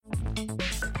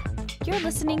You're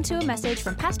listening to a message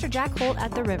from Pastor Jack Holt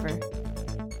at The River.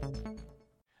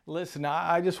 Listen,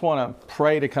 I just want to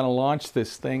pray to kind of launch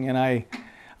this thing, and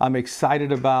I'm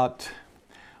excited about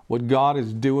what God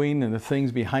is doing and the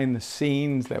things behind the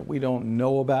scenes that we don't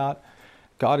know about.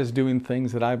 God is doing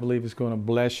things that I believe is going to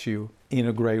bless you in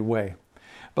a great way.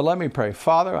 But let me pray.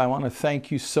 Father, I want to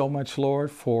thank you so much, Lord,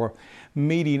 for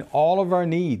meeting all of our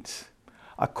needs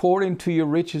according to your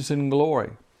riches and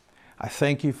glory. I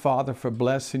thank you, Father, for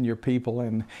blessing your people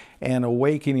and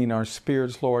awakening our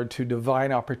spirits, Lord, to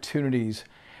divine opportunities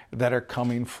that are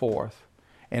coming forth.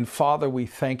 And Father, we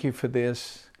thank you for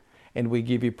this, and we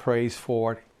give you praise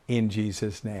for it in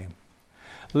Jesus' name.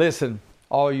 Listen,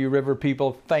 all you River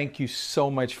people, thank you so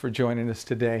much for joining us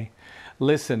today.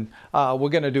 Listen, we're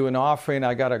going to do an offering.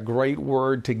 I got a great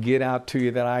word to get out to you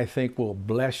that I think will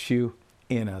bless you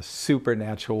in a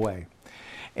supernatural way.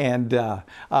 And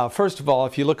first of all,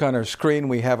 if you look on our screen,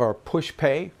 we have our push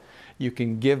pay. You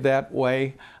can give that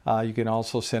way. You can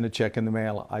also send a check in the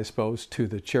mail, I suppose, to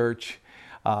the church.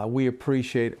 We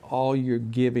appreciate all your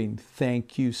giving.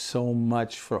 Thank you so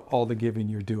much for all the giving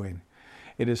you're doing.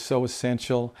 It is so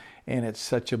essential, and it's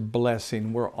such a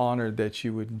blessing. We're honored that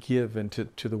you would give into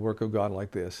the work of God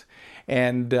like this.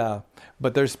 And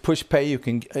but there's push pay. You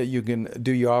can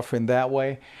do your offering that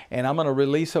way. And I'm going to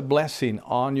release a blessing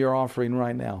on your offering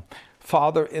right now.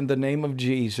 Father, in the name of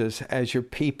Jesus, as your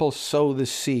people sow the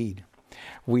seed,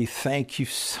 we thank you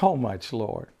so much,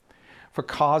 Lord, for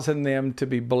causing them to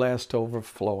be blessed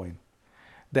overflowing,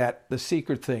 that the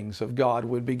secret things of God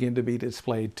would begin to be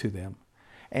displayed to them.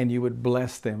 And you would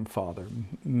bless them, Father,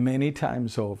 many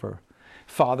times over.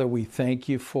 Father, we thank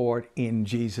you for it in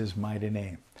Jesus' mighty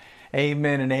name.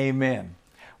 Amen and amen.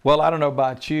 Well, I don't know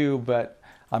about you, but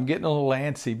I'm getting a little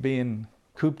antsy being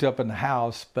cooped up in the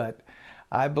house, but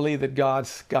I believe that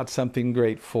God's got something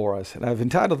great for us. And I've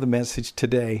entitled the message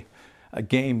today, A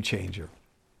Game Changer.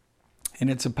 And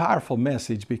it's a powerful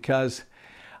message because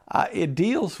it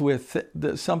deals with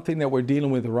something that we're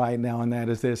dealing with right now, and that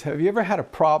is this. Have you ever had a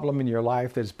problem in your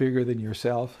life that's bigger than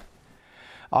yourself?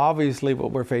 Obviously,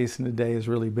 what we're facing today is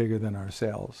really bigger than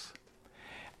ourselves.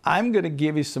 I'm going to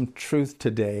give you some truth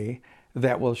today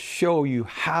that will show you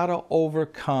how to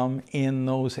overcome in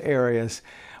those areas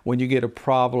when you get a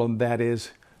problem that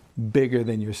is bigger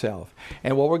than yourself.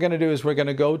 And what we're going to do is we're going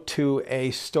to go to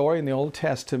a story in the Old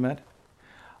Testament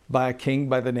by a king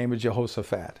by the name of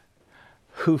Jehoshaphat,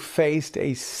 who faced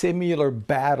a similar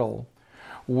battle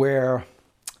where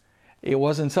it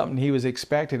wasn't something he was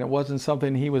expecting. It wasn't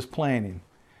something he was planning.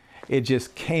 It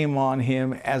just came on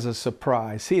him as a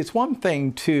surprise. See, it's one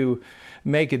thing to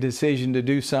make a decision to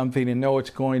do something and know it's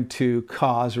going to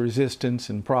cause resistance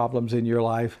and problems in your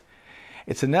life.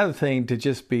 It's another thing to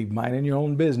just be minding your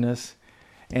own business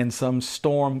and some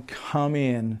storm come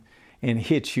in and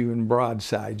hit you and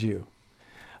broadside you.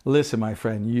 Listen, my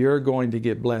friend, you're going to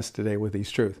get blessed today with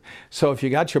these truths. So if you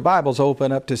got your Bibles,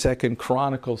 open up to 2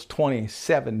 Chronicles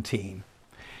 20:17.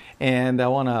 And I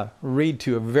want to read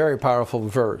to you a very powerful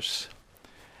verse.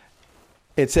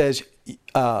 It says,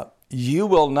 you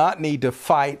will not need to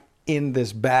fight in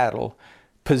this battle.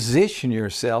 Position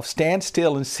yourself, stand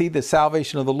still and see the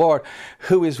salvation of the Lord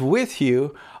who is with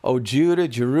you, O Judah,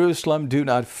 Jerusalem. Do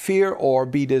not fear or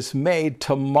be dismayed.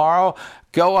 Tomorrow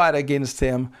go out against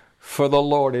them, for the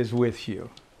Lord is with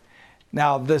you.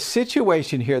 Now, the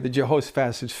situation here that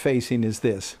Jehoshaphat is facing is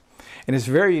this, and it's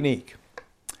very unique.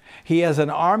 He has an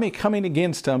army coming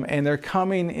against him, and they're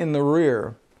coming in the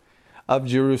rear of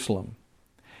Jerusalem.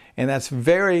 And that's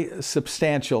very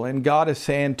substantial. And God is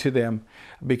saying to them,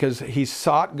 because he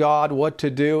sought God what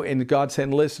to do, and God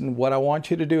said, listen, what I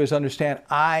want you to do is understand,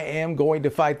 I am going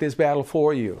to fight this battle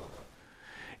for you.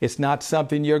 It's not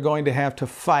something you're going to have to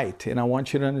fight. And I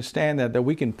want you to understand that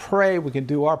we can pray, we can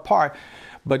do our part,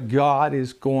 but God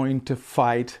is going to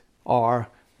fight our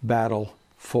battle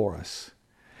for us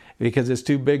because it's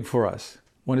too big for us.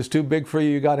 When it's too big for you,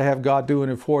 you got to have God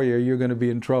doing it for you or you're going to be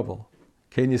in trouble.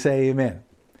 Can you say amen?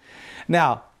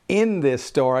 Now, in this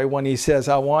story, when he says,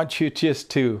 I want you just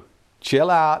to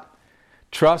chill out,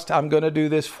 trust I'm going to do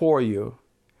this for you,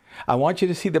 I want you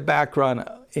to see the background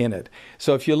in it.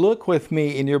 So if you look with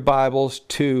me in your Bibles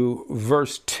to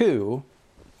verse 2,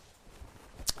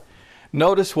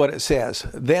 notice what it says.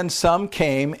 Then some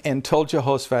came and told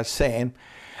Jehoshaphat, saying,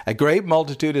 a great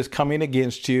multitude is coming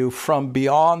against you from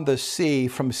beyond the sea,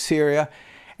 from Syria,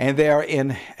 and they are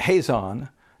in Hazon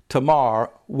Tamar,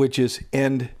 which is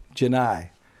En Gedi.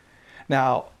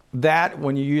 Now, that,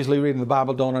 when you usually read in the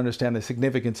Bible, don't understand the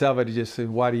significance of it. You just say,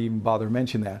 why do you even bother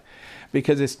mentioning that?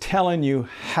 Because it's telling you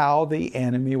how the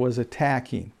enemy was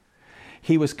attacking.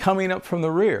 He was coming up from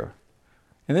the rear.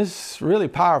 And this is really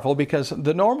powerful because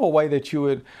the normal way that you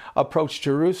would approach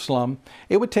Jerusalem,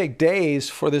 it would take days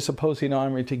for this opposing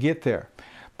army to get there.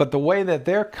 But the way that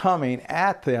they're coming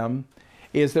at them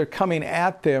is they're coming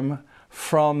at them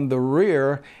from the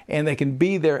rear, and they can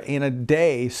be there in a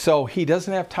day. So he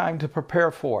doesn't have time to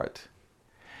prepare for it.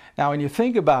 Now, when you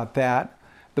think about that,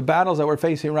 the battles that we're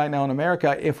facing right now in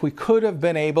America, if we could have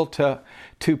been able to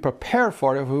prepare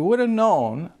for it, if we would have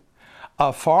known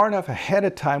far enough ahead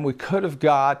of time, we could have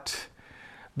got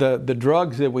the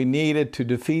drugs that we needed to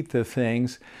defeat the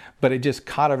things, but it just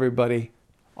caught everybody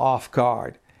off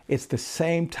guard. It's the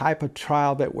same type of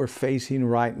trial that we're facing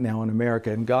right now in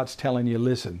America. And God's telling you,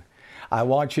 listen, I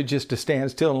want you just to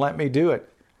stand still and let me do it.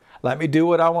 Let me do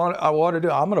what I want to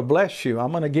do. I'm going to bless you.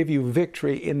 I'm going to give you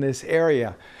victory in this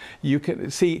area. You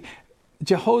can see,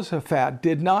 Jehoshaphat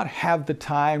did not have the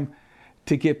time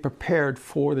to get prepared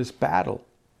for this battle.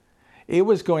 It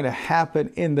was going to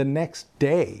happen in the next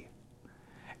day.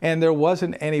 And there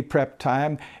wasn't any prep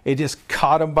time. It just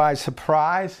caught him by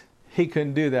surprise. He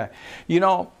couldn't do that. You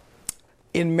know,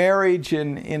 in marriage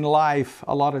and in life,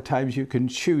 a lot of times you can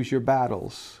choose your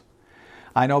battles.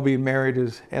 I know being married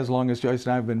as long as Joyce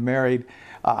and I have been married,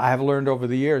 I have learned over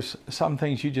the years, some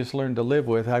things you just learn to live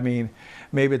with. I mean,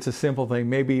 maybe it's a simple thing.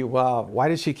 Maybe, well, why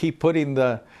does she keep putting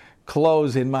the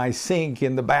clothes in my sink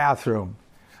in the bathroom?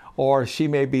 Or she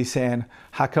may be saying,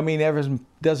 how come he never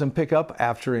doesn't pick up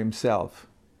after himself?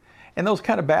 And those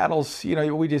kind of battles, you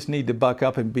know, we just need to buck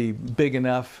up and be big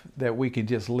enough that we can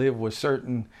just live with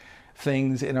certain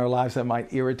things in our lives that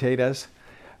might irritate us.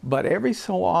 But every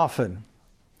so often,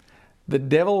 the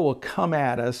devil will come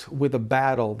at us with a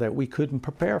battle that we couldn't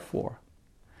prepare for.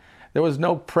 There was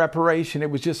no preparation. It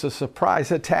was just a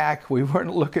surprise attack. We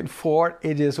weren't looking for it.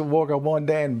 It just woke up one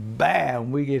day and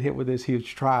bam, we get hit with this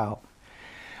huge trial.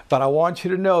 But I want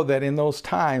you to know that in those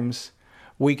times,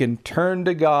 we can turn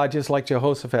to God just like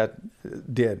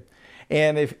Jehoshaphat did.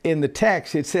 And if in the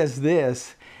text it says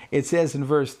this, it says in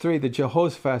verse 3 that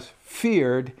Jehoshaphat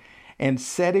feared and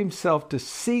set himself to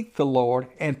seek the Lord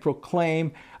and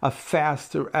proclaim a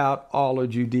fast throughout all of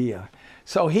Judea.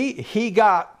 So he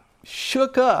got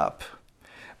shook up,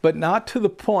 but not to the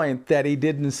point that he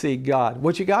didn't seek God.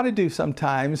 What you got to do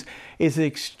sometimes is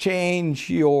exchange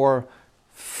your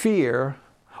fear,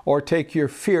 or take your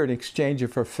fear and exchange it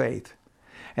for faith.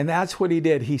 And that's what he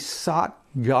did. He sought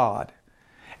God.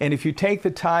 And if you take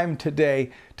the time today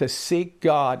to seek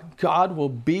God, God will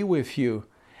be with you.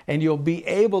 And you'll be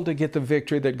able to get the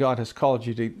victory that God has called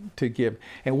you to give.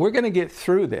 And we're going to get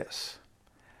through this.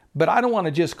 But I don't want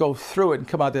to just go through it and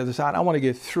come out the other side. I want to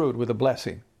get through it with a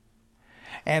blessing.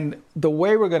 And the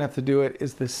way we're going to have to do it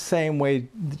is the same way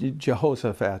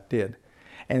Jehoshaphat did.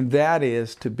 And that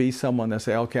is to be someone that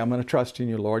say, okay, I'm going to trust in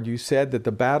you, Lord. You said that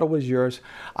the battle was yours.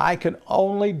 I can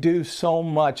only do so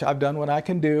much. I've done what I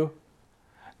can do.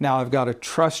 Now I've got to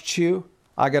trust you.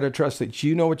 I got to trust that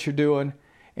you know what you're doing.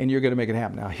 And you're going to make it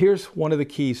happen. Now, here's one of the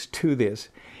keys to this.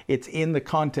 It's in the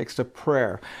context of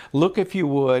prayer. Look, if you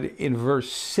would, in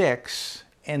verse 6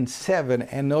 and 7,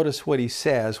 and notice what he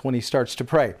says when he starts to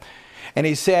pray. And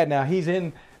he said, now he's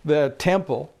in the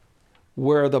temple,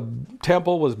 where the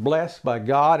temple was blessed by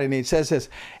God, and he says this,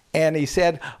 and he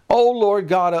said, O Lord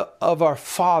God of our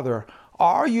Father,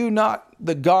 are you not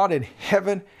the God in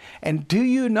heaven? And do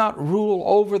you not rule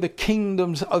over the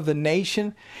kingdoms of the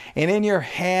nation? And in your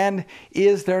hand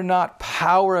is there not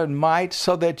power and might,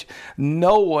 so that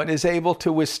no one is able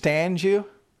to withstand you?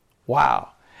 Wow.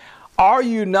 Are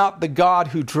you not the God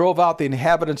who drove out the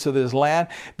inhabitants of this land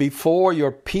before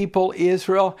your people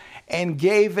Israel, and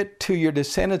gave it to your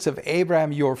descendants of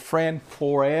Abraham, your friend,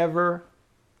 forever?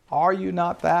 Are you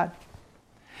not that?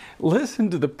 Listen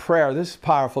to the prayer. This is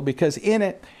powerful, because in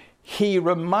it, he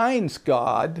reminds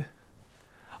God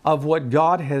of what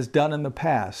God has done in the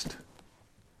past.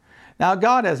 Now,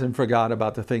 God hasn't forgotten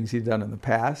about the things he's done in the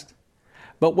past.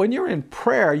 But when you're in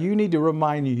prayer, you need to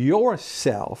remind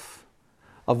yourself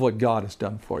of what God has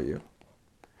done for you.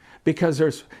 Because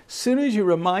as soon as you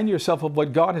remind yourself of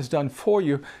what God has done for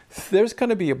you, there's going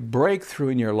to be a breakthrough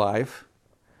in your life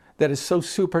that is so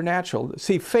supernatural.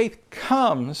 See, faith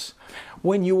comes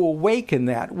when you awaken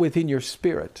that within your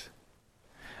spirit.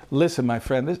 Listen, my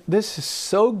friend, this is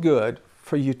so good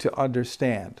for you to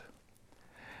understand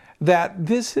that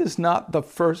this is not the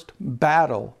first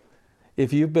battle,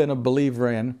 if you've been a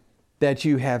believer in, that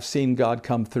you have seen God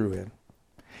come through in.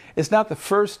 It's not the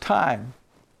first time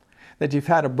that you've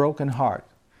had a broken heart.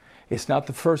 It's not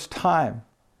the first time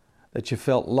that you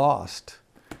felt lost.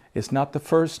 It's not the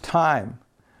first time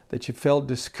that you felt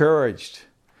discouraged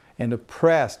and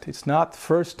oppressed. It's not the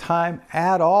first time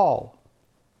at all.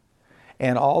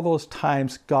 And all those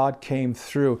times God came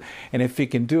through. And if he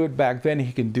can do it back then,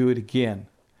 he can do it again.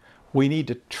 We need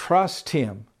to trust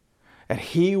him, and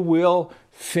he will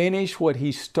finish what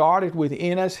he started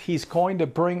within us. He's going to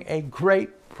bring a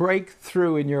great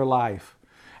breakthrough in your life,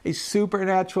 a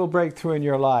supernatural breakthrough in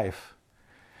your life.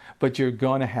 But you're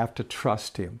going to have to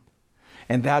trust him.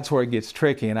 And that's where it gets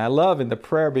tricky. And I love in the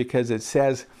prayer because it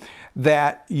says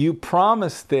that you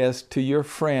promise this to your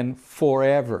friend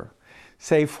forever.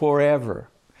 Say forever.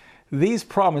 These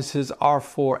promises are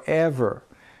forever.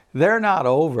 They're not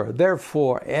over. They're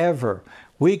forever.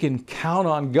 We can count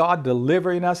on God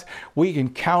delivering us. We can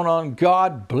count on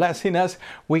God blessing us.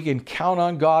 We can count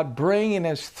on God bringing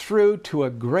us through to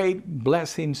a great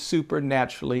blessing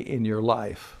supernaturally in your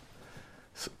life.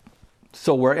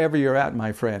 So wherever you're at,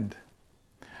 my friend,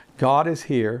 God is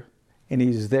here, and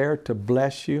he's there to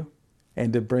bless you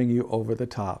and to bring you over the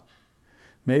top.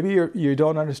 Maybe you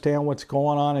don't understand what's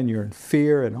going on and you're in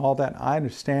fear and all that. I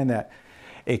understand that.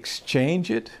 Exchange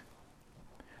it,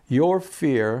 your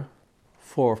fear,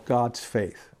 for God's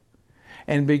faith.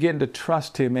 And begin to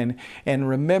trust him and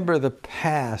remember the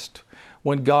past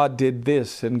when God did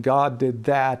this and God did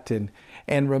that,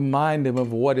 and remind him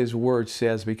of what his word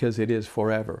says, because it is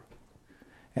forever.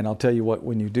 And I'll tell you what,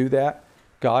 when you do that,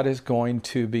 God is going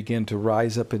to begin to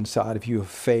rise up inside of you a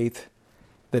faith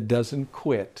that doesn't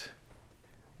quit,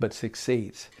 but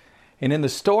succeeds. And in the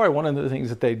story, one of the things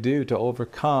that they do to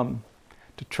overcome,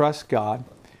 to trust God,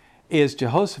 is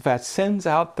Jehoshaphat sends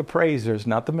out the praisers,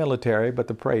 not the military, but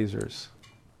the praisers.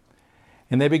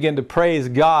 And they begin to praise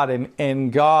God,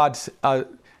 and God's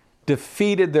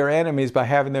defeated their enemies by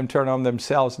having them turn on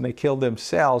themselves, and they killed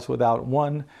themselves without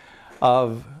one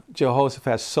of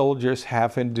Jehoshaphat's soldiers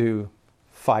having to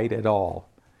fight at all.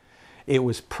 It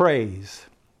was praise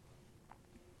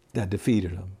that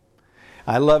defeated them.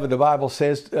 I love it. The Bible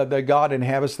says that God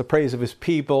inhabits the praise of his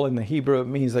people. In the Hebrew, it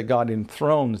means that God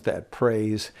enthrones that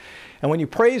praise. And when you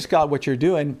praise God, what you're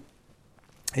doing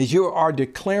is you are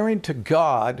declaring to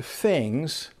God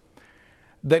things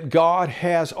that God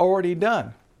has already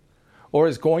done or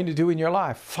is going to do in your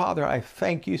life. Father, I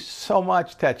thank you so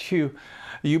much that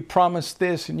you promised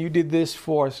this and you did this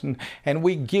for us, and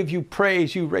we give you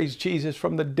praise. You raised Jesus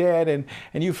from the dead,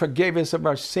 and you forgave us of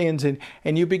our sins, and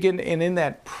you begin, and in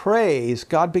that praise,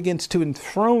 God begins to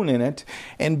enthrone in it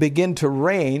and begin to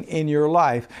reign in your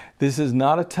life. This is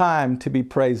not a time to be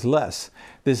praiseless.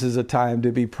 This is a time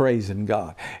to be praising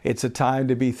God. It's a time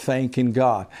to be thanking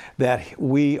God that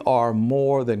we are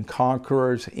more than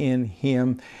conquerors in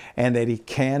him, and that he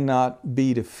cannot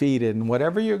be defeated. And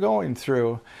whatever you're going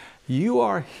through, you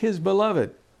are his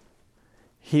beloved.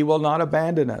 He will not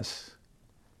abandon us.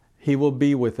 He will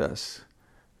be with us.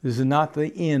 This is not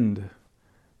the end.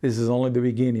 This is only the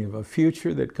beginning of a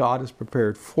future that God has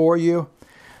prepared for you.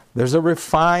 There's a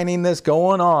refining that's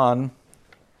going on,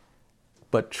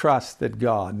 but trust that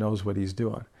God knows what he's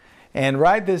doing. And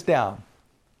write this down.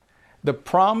 The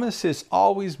promise is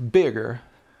always bigger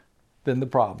than the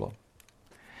problem.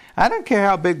 I don't care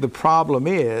how big the problem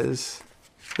is.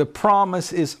 The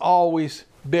promise is always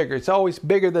bigger. It's always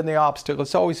bigger than the obstacle.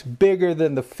 It's always bigger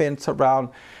than the fence around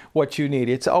what you need.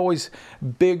 It's always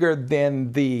bigger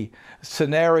than the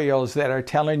scenarios that are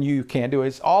telling you can't do it.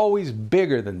 It's always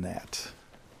bigger than that.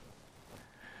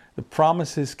 The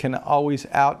promises can always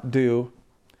outdo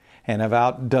and have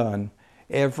outdone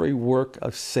every work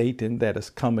of Satan that has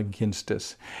come against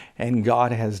us. And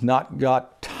God has not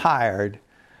got tired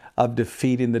of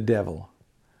defeating the devil.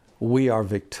 We are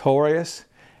victorious,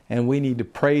 and we need to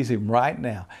praise him right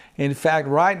now. In fact,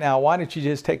 right now, why don't you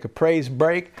just take a praise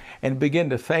break and begin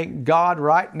to thank God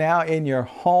right now in your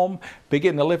home.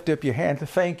 Begin to lift up your hand to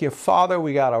thank you, Father.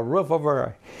 We got a roof over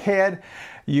our head.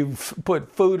 You've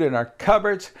put food in our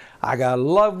cupboards. I got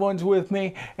loved ones with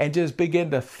me. And just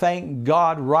begin to thank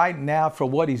God right now for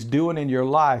what he's doing in your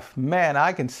life. Man,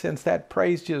 I can sense that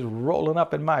praise just rolling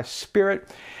up in my spirit.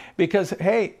 Because,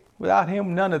 hey, without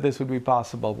him, none of this would be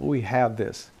possible. But we have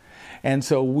this. And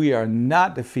so we are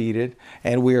not defeated,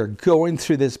 and we are going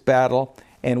through this battle,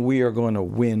 and we are going to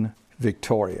win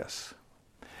victorious.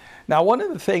 Now, one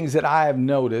of the things that I have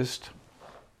noticed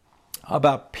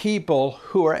about people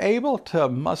who are able to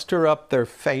muster up their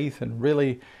faith and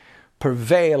really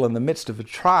prevail in the midst of a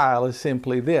trial is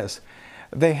simply this.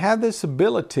 They have this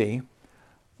ability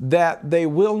that they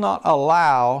will not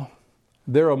allow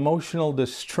their emotional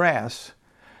distress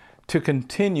to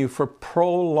continue for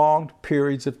prolonged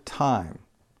periods of time.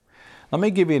 Let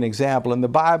me give you an example. In the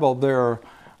Bible, there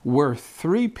were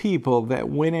 3 people that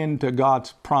went into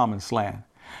God's promised land.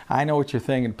 I know what you're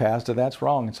thinking, Pastor. That's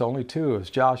wrong. It's only 2. It's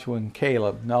Joshua and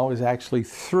Caleb. No, it's actually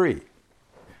 3.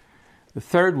 The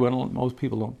third one, most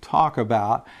people don't talk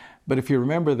about, but if you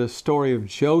remember the story of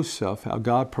Joseph, how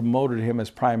God promoted him as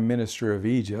prime minister of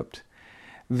Egypt,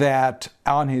 that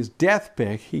on his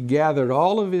deathbed, he gathered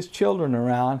all of his children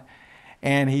around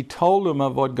and he told them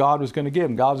of what God was going to give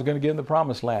him. God was going to give him the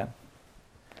promised land.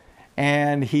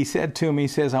 And he said to him, he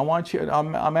says,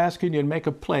 I'm asking you to make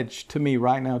a pledge to me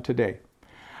right now today.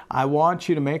 I want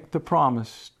you to make the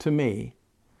promise to me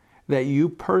that you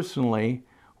personally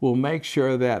will make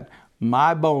sure that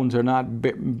my bones are not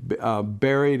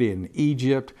buried in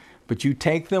Egypt, but you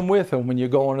take them with them when you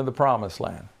go into the promised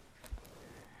land.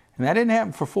 And that didn't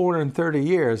happen for 430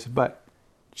 years, but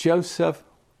Joseph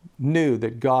knew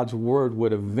that God's word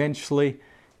would eventually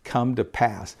come to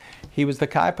pass. He was the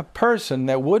type of person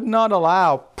that would not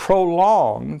allow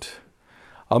prolonged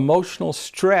emotional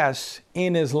stress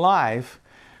in his life.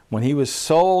 When he was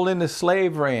sold into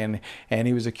slavery and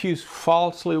he was accused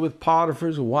falsely with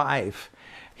Potiphar's wife,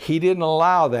 he didn't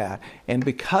allow that. And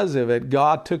because of it,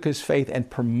 God took his faith and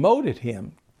promoted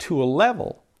him to a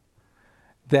level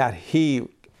that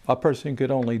a person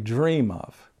could only dream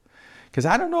of. Because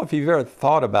I don't know if you've ever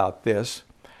thought about this,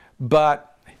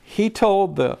 but he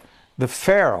told the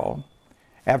Pharaoh,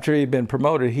 after he'd been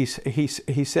promoted, he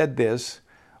said this,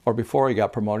 or before he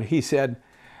got promoted, he said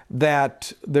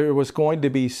that there was going to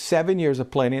be 7 years of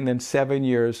plenty and then 7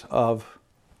 years of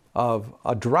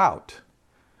a drought,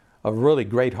 of really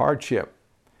great hardship.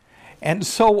 And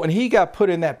so when he got put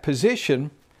in that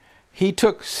position, he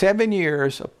took 7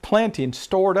 years of plenty and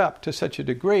stored up to such a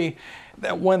degree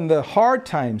that when the hard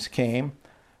times came,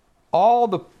 all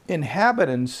the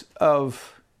inhabitants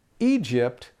of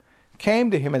Egypt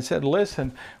came to him and said,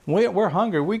 listen, we're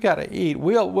hungry, we got to eat.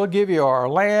 We'll give you our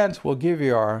lands, we'll give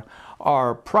you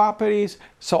our properties.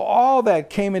 So all that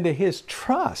came into his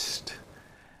trust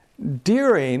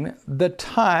during the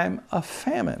time of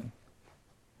famine.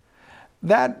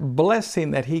 That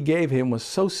blessing that he gave him was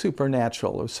so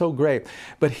supernatural, it was so great.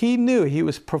 But he knew, he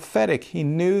was prophetic. He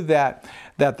knew that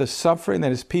the suffering that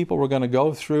his people were going to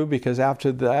go through, because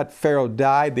after that Pharaoh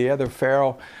died, the other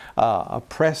Pharaoh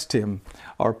oppressed him,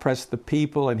 or oppressed the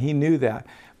people, and he knew that.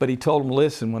 But he told them,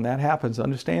 listen, when that happens,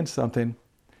 understand something,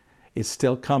 it's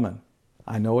still coming.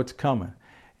 I know it's coming.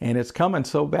 And it's coming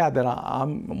so bad that I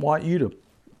want you to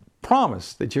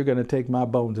promise that you're going to take my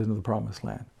bones into the promised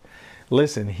land.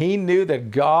 Listen, he knew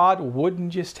that God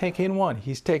wouldn't just take in one.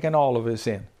 He's taking all of us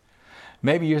in.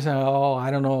 Maybe you're saying, oh,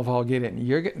 I don't know if I'll get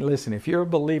it. Listen, if you're a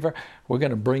believer, we're going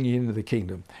to bring you into the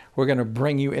kingdom. We're going to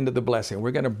bring you into the blessing.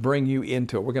 We're going to bring you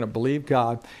into it. We're going to believe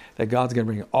God, that God's going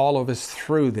to bring all of us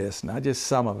through this, not just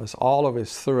some of us, all of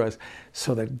us through us,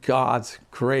 so that God's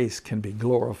grace can be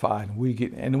glorified.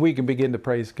 And we can begin to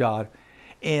praise God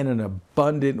in an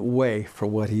abundant way for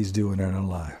what he's doing in our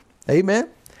life. Amen?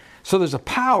 So there's a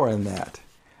power in that,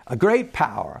 a great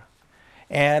power.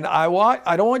 And I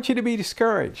don't want you to be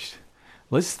discouraged.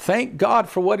 Let's thank God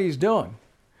for what he's doing.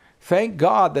 Thank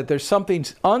God that there's something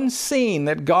unseen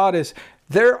that God is.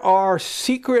 There are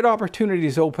secret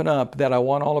opportunities open up that I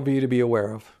want all of you to be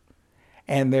aware of.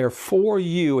 And they're for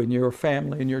you and your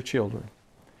family and your children.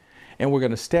 And we're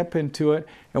going to step into it,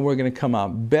 and we're going to come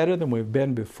out better than we've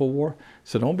been before.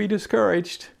 So don't be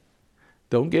discouraged.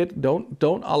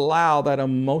 Don't allow that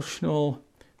emotional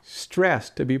stress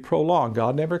to be prolonged.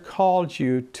 God never called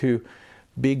you to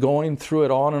be going through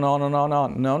it on and on and on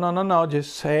and on. No.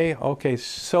 Just say, okay,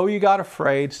 so you got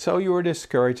afraid, so you were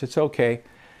discouraged. It's okay.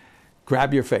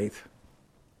 Grab your faith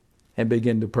and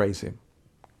begin to praise him.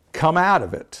 Come out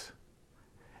of it,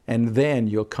 and then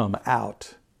you'll come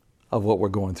out of what we're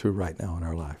going through right now in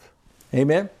our life.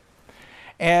 Amen?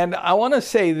 And I want to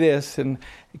say this, and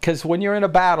because when you're in a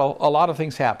battle, a lot of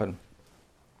things happen.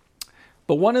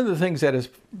 But one of the things that is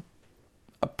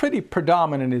pretty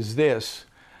predominant is this.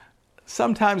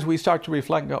 Sometimes we start to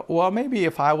reflect and go, well, maybe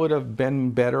if I would have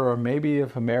been better, or maybe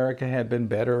if America had been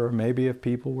better, or maybe if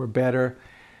people were better,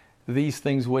 these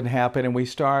things wouldn't happen. And we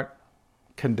start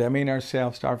condemning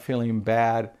ourselves, start feeling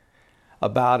bad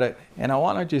about it. And I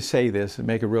want to just say this and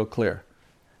make it real clear.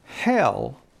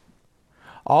 Hell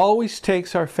always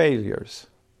takes our failures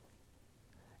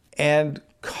and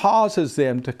causes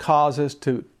them to cause us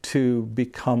to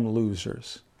become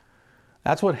losers.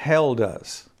 That's what hell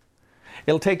does.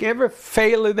 It'll take every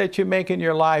failure that you make in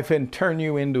your life and turn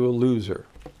you into a loser.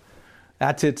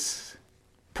 That's its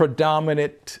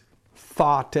predominant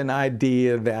thought and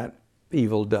idea that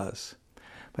evil does.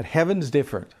 But heaven's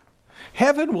different.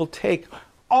 Heaven will take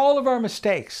all of our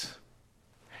mistakes,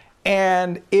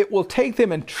 and it will take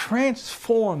them and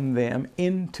transform them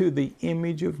into the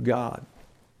image of God.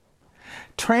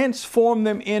 Transform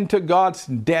them into God's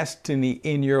destiny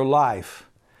in your life.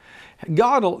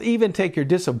 God will even take your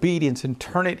disobedience and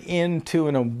turn it into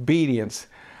an obedience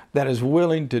that is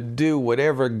willing to do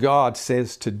whatever God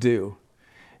says to do.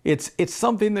 It's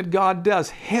something that God does.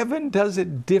 Heaven does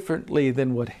it differently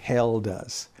than what hell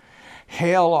does.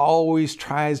 Hell always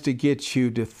tries to get you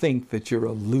to think that you're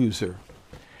a loser.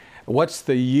 What's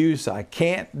the use? I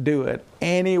can't do it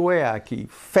anyway. I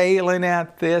keep failing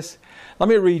at this. Let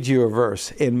me read you a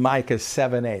verse in Micah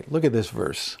 7:8. Look at this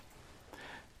verse.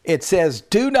 It says,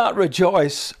 do not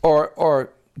rejoice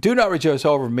do not rejoice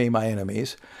over me, my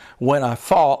enemies. When I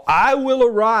fall, I will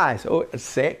arise. Oh,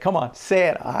 say it. Come on, say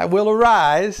it. I will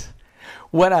arise.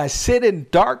 When I sit in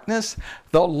darkness,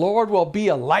 the Lord will be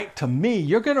a light to me.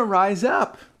 You're going to rise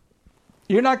up.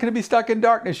 You're not going to be stuck in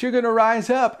darkness. You're going to rise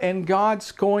up, and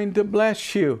God's going to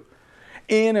bless you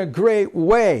in a great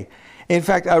way. In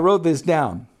fact, I wrote this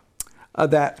down,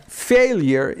 that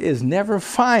failure is never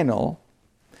final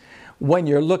when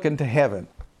you're looking to heaven.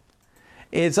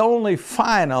 It's only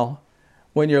final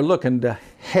when you're looking to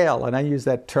hell. And I use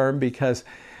that term because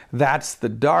that's the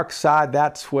dark side.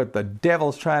 That's what the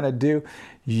devil's trying to do.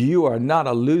 You are not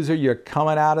a loser. You're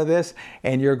coming out of this,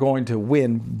 and you're going to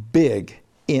win big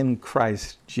in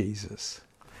Christ Jesus.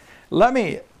 Let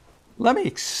me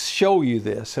show you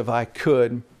this, if I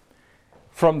could,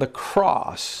 from the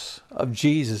cross of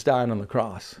Jesus dying on the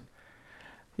cross.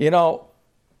 You know,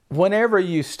 whenever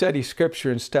you study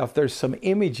Scripture and stuff, there's some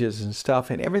images and stuff,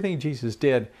 and everything Jesus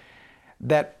did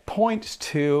that points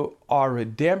to our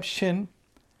redemption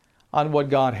on what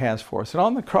God has for us. And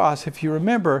on the cross, if you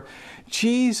remember,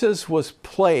 Jesus was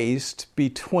placed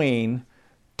between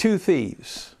two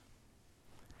thieves.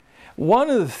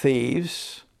 One of the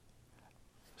thieves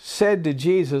said to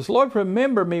Jesus, Lord,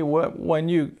 remember me when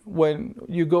you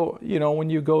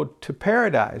go to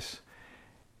paradise.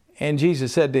 And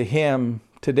Jesus said to him,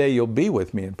 today you'll be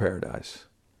with me in paradise.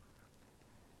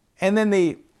 And then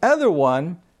the other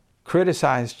one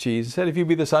criticized Jesus, said, if you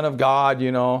be the Son of God,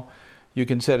 you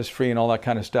can set us free and all that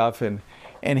kind of stuff. And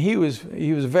he was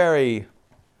very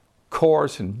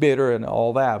coarse and bitter and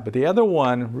all that. But the other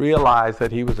one realized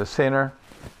that he was a sinner,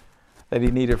 that he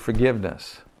needed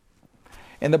forgiveness.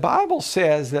 And the Bible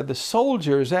says that the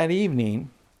soldiers that evening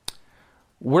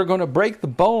were going to break the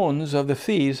bones of the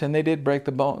thieves, and they did break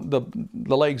the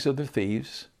legs of the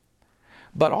thieves.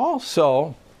 But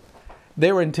also,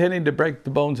 they were intending to break the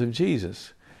bones of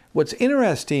Jesus. What's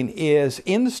interesting is,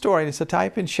 in the story, and it's a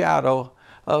type and shadow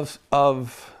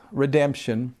of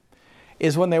redemption,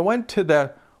 is when they went to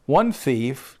the one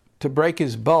thief to break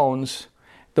his bones,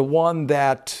 the one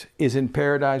that is in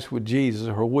paradise with Jesus,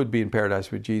 or would be in paradise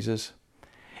with Jesus,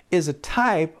 is a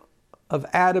type of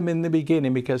Adam in the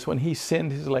beginning, because when he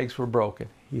sinned, his legs were broken.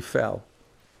 He fell.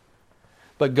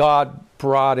 But God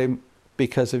brought him,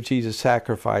 because of Jesus'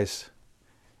 sacrifice,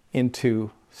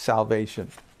 into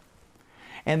salvation.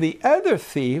 And the other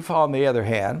thief, on the other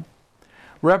hand,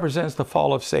 represents the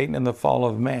fall of Satan and the fall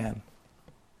of man.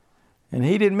 And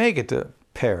he didn't make it to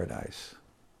paradise,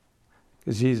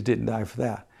 because Jesus didn't die for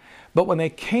that. But when they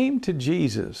came to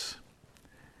Jesus,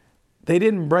 they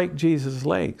didn't break Jesus'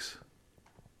 legs.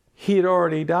 He had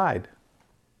already died.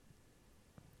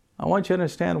 I want you to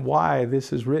understand why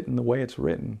this is written the way it's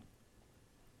written.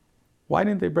 Why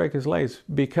didn't they break his legs?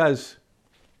 Because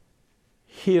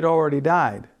he had already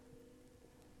died.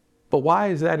 But why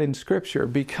is that in Scripture?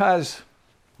 Because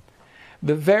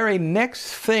the very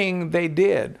next thing they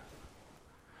did,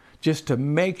 just to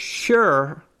make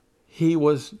sure he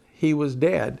was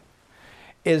dead,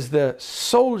 is the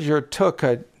soldier took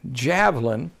a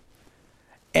javelin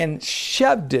and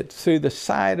shoved it through the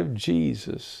side of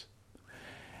Jesus,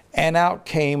 and out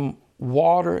came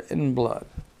water and blood.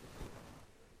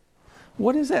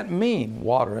 What does that mean,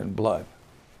 water and blood?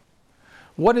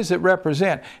 What does it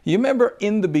represent? You remember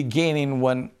in the beginning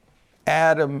when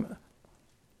Adam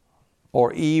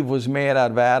or Eve was made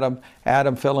out of Adam,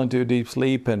 Adam fell into a deep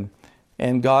sleep,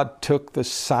 and God took the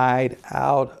side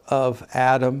out of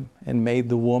Adam and made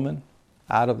the woman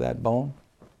out of that bone.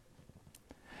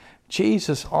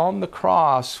 Jesus on the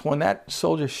cross, when that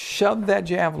soldier shoved that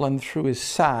javelin through his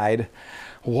side,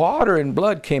 water and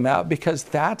blood came out, because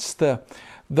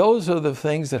those are the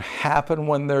things that happen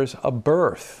when there's a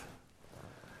birth.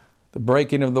 The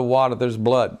breaking of the water, there's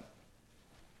blood.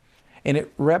 And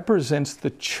it represents the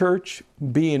church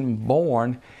being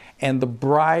born and the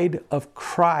bride of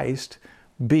Christ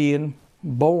being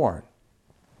born.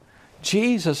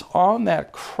 Jesus on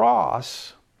that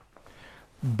cross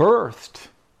birthed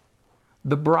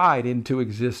the bride into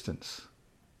existence.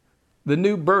 The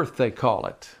new birth, they call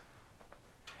it.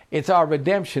 It's our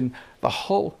redemption. The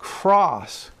whole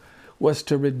cross was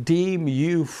to redeem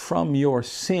you from your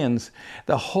sins.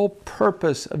 The whole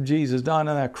purpose of Jesus dying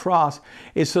on that cross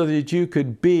is so that you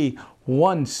could be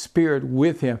one spirit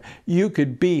with Him. You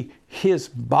could be His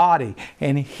body,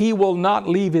 and He will not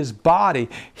leave His body.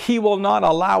 He will not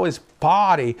allow His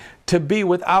body to be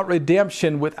without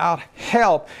redemption, without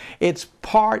help. It's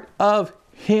part of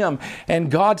Him. And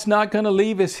God's not going to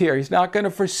leave us here. He's not going to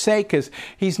forsake us.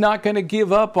 He's not going to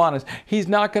give up on us. He's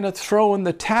not going to throw in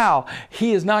the towel.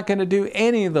 He is not going to do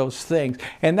any of those things.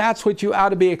 And that's what you ought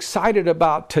to be excited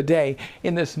about today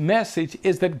in this message,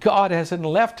 is that God hasn't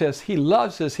left us. He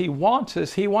loves us. He wants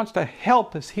us. He wants to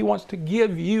help us. He wants to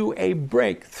give you a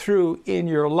breakthrough in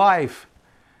your life.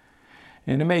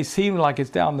 And it may seem like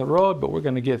it's down the road, but we're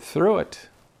going to get through it.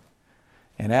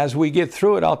 And as we get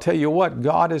through it, I'll tell you what,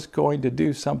 God is going to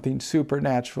do something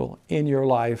supernatural in your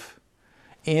life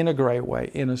in a great way,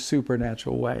 in a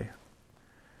supernatural way.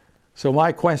 So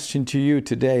my question to you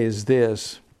today is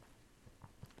this: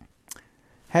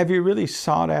 have you really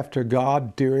sought after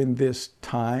God during this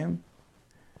time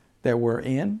that we're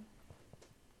in?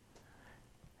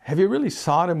 Have you really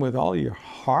sought Him with all your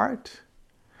heart?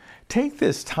 Take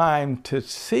this time to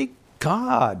seek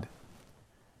God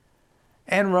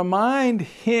and remind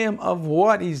Him of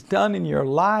what He's done in your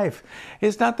life.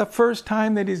 It's not the first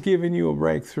time that He's given you a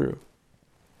breakthrough.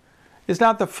 It's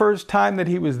not the first time that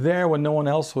He was there when no one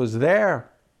else was there.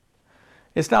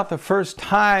 It's not the first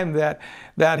time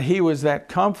that He was that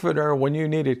comforter when you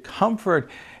needed comfort.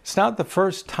 It's not the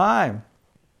first time.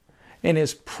 And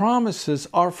His promises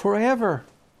are forever.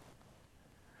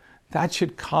 That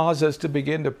should cause us to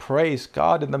begin to praise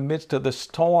God in the midst of the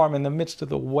storm, in the midst of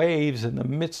the waves, in the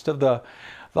midst of the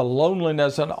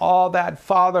loneliness and all that.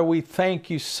 Father, we thank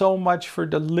You so much for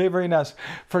delivering us,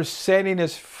 for setting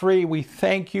us free. We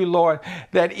thank You, Lord,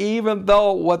 that even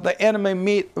though what the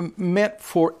enemy meant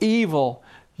for evil,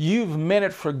 You've meant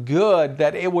it for good,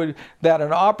 that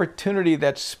an opportunity,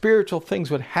 that spiritual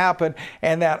things would happen,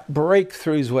 and that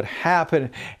breakthroughs would happen,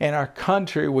 and our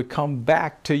country would come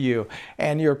back to You,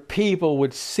 and Your people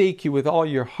would seek You with all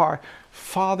your heart.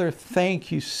 Father,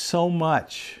 thank You so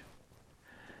much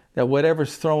that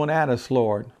whatever's thrown at us,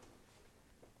 Lord,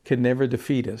 can never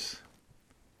defeat us.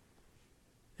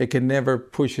 It can never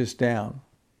push us down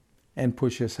and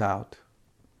push us out.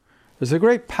 There's a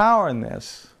great power in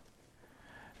this.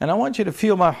 And I want you to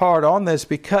feel my heart on this,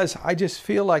 because I just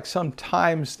feel like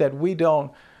sometimes that we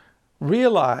don't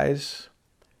realize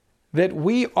that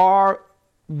we are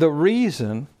the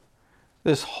reason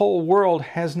this whole world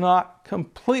has not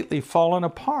completely fallen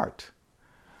apart.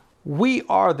 We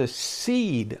are the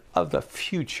seed of the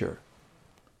future.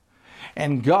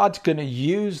 And God's going to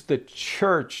use the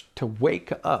church to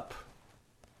wake up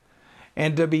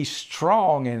and to be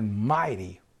strong and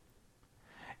mighty,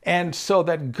 and so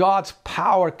that God's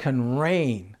power can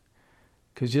reign.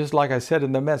 Because just like I said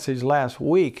in the message last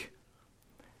week,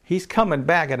 He's coming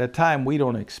back at a time we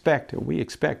don't expect it. We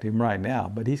expect Him right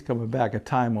now, but He's coming back at a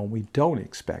time when we don't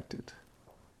expect it.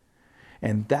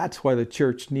 And that's why the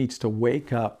church needs to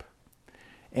wake up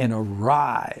and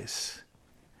arise.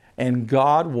 And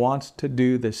God wants to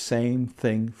do the same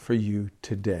thing for you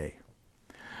today.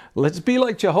 Let's be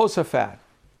like Jehoshaphat.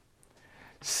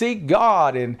 Seek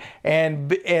God and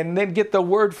then get the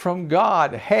word from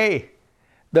God. Hey,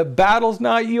 the battle's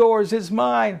not yours, it's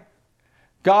mine.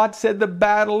 God said the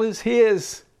battle is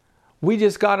His. We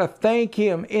just got to thank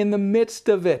Him in the midst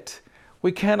of it.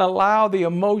 We can't allow the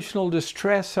emotional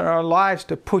distress in our lives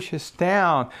to push us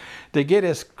down, to get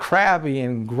us crabby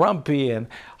and grumpy and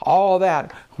all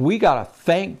that. We got to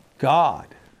thank God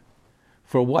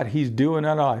for what He's doing in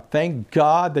our life. Thank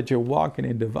God that you're walking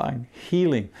in divine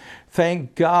healing.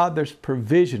 Thank God there's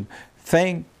provision.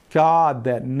 Thank God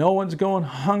that no one's going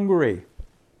hungry.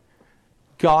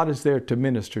 God is there to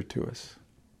minister to us.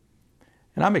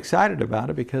 And I'm excited about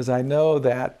it, because I know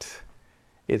that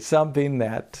it's something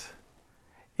that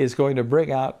is going to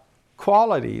bring out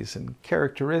qualities and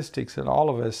characteristics in all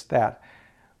of us that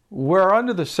were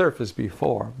under the surface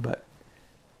before. But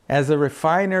as the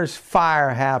refiner's fire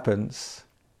happens,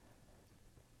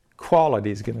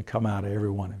 quality is going to come out of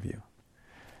every one of you.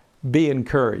 Be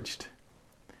encouraged.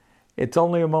 It's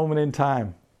only a moment in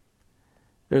time.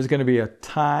 There's going to be a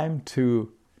time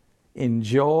to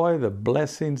enjoy the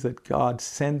blessings that God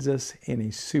sends us in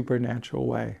a supernatural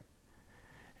way.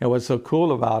 And what's so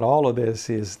cool about all of this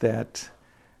is that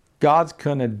God's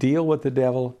going to deal with the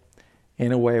devil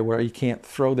in a way where He can't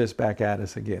throw this back at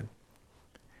us again.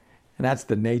 And that's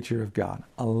the nature of God.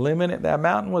 Eliminate that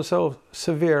mountain was so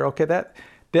severe. Okay, that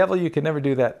devil, you can never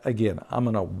do that again. I'm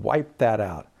going to wipe that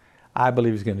out. I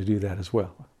believe He's going to do that as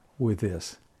well with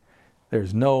this.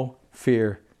 There's no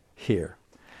fear here.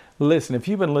 Listen, if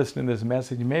you've been listening to this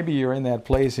message, maybe you're in that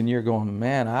place and you're going,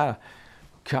 man, I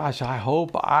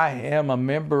hope I am a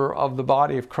member of the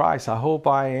body of Christ. I hope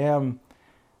I am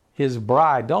his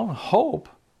bride. Don't hope.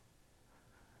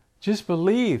 Just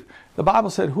believe. The Bible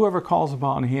said whoever calls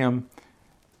upon him,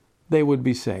 they would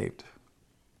be saved.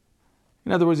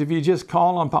 In other words, if you just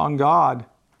call upon God,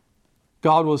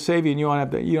 God will save you, and you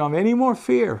don't have any more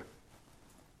fear.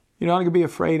 You don't have to be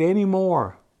afraid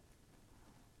anymore.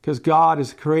 Because God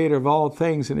is the creator of all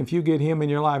things, and if you get him in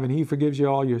your life and he forgives you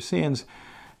all your sins,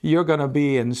 you're going to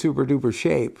be in super duper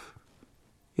shape,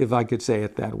 if I could say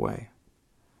it that way.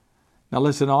 Now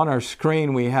listen, on our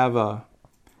screen we have a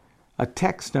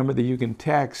text number that you can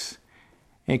text,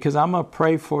 and because I'm going to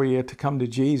pray for you to come to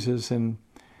Jesus, and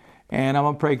I'm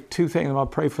going to pray two things. I'm going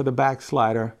to pray for the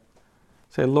backslider.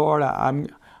 Say, Lord, I'm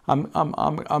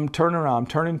turning around. I'm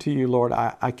turning to you, Lord.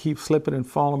 I keep slipping and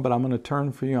falling, but I'm going to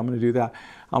turn for you. I'm going to do that.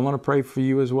 I want to pray for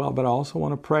you as well, but I also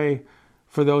want to pray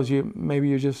for those maybe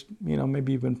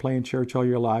you've been playing church all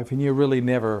your life and you really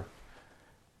never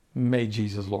made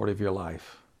Jesus Lord of your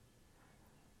life.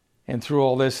 And through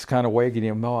all this kind of waking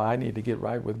you, I need to get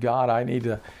right with God.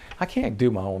 I can't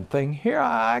do my own thing. Here,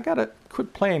 I got to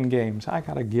quit playing games. I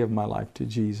got to give my life to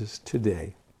Jesus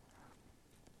today.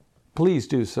 Please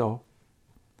do so,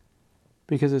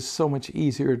 because it's so much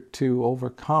easier to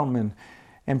overcome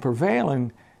and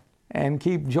prevail and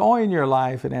keep joy in your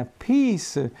life and have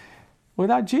peace.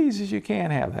 Without Jesus, you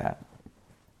can't have that.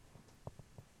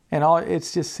 And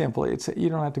it's just simple. You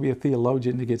don't have to be a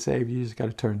theologian to get saved. You just got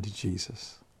to turn to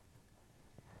Jesus.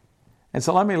 And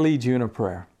so let me lead you in a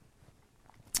prayer.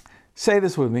 Say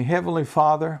this with me. Heavenly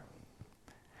Father,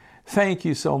 thank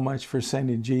you so much for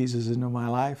sending Jesus into my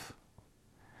life.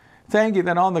 Thank you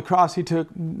that on the cross he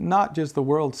took not just the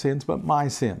world's sins, but my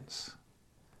sins.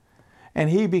 And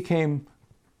he became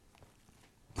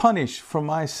punished for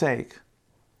my sake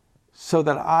so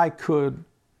that I could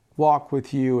walk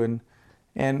with you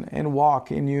and walk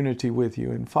in unity with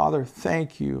you. And Father,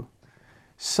 thank you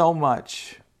so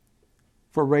much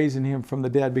for raising him from the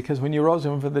dead, because when you rose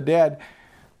him from the dead,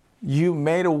 you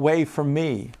made a way for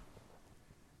me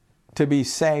to be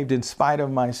saved in spite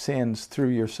of my sins through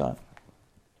your Son.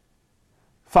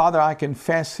 Father, I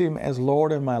confess him as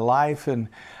Lord of my life, and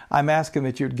I'm asking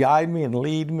that you'd guide me and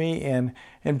lead me and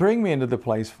bring me into the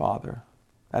place, Father,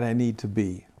 that I need to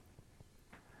be.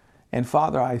 And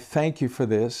Father, I thank you for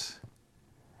this,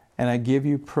 and I give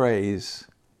you praise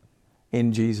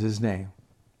in Jesus' name.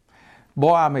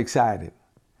 Boy, I'm excited.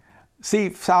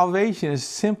 See, salvation is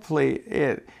simply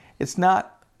it. It's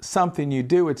not something you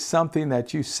do, it's something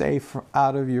that you say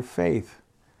out of your faith.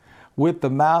 With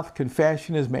the mouth,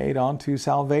 confession is made unto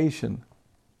salvation.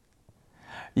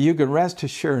 You can rest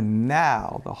assured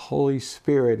now the Holy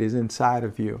Spirit is inside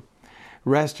of you.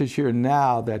 Rest assured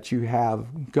now that you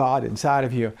have God inside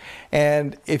of you.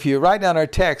 And if you write down our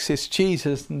text, it's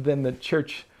Jesus, and then the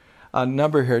church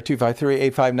number here,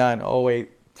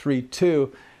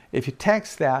 253-859-0832. If you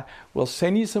text that, we'll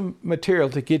send you some material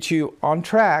to get you on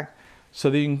track so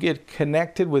that you can get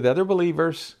connected with other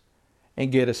believers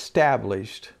and get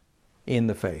established in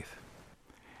the faith.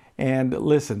 And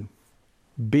listen,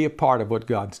 be a part of what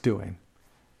God's doing.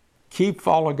 Keep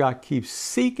following God, keep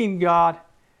seeking God,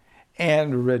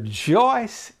 and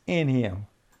rejoice in him,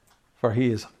 for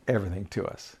he is everything to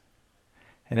us.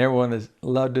 And everyone that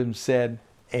loved him said,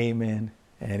 amen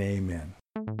and amen.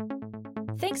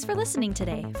 Thanks for listening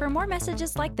today. For more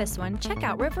messages like this one, check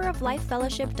out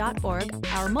riveroflifefellowship.org,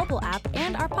 our mobile app,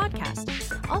 and our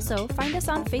podcast. Also, find us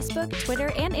on Facebook,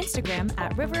 Twitter, and Instagram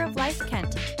at River of Life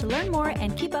Kent to learn more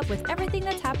and keep up with everything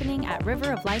that's happening at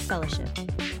River of Life Fellowship.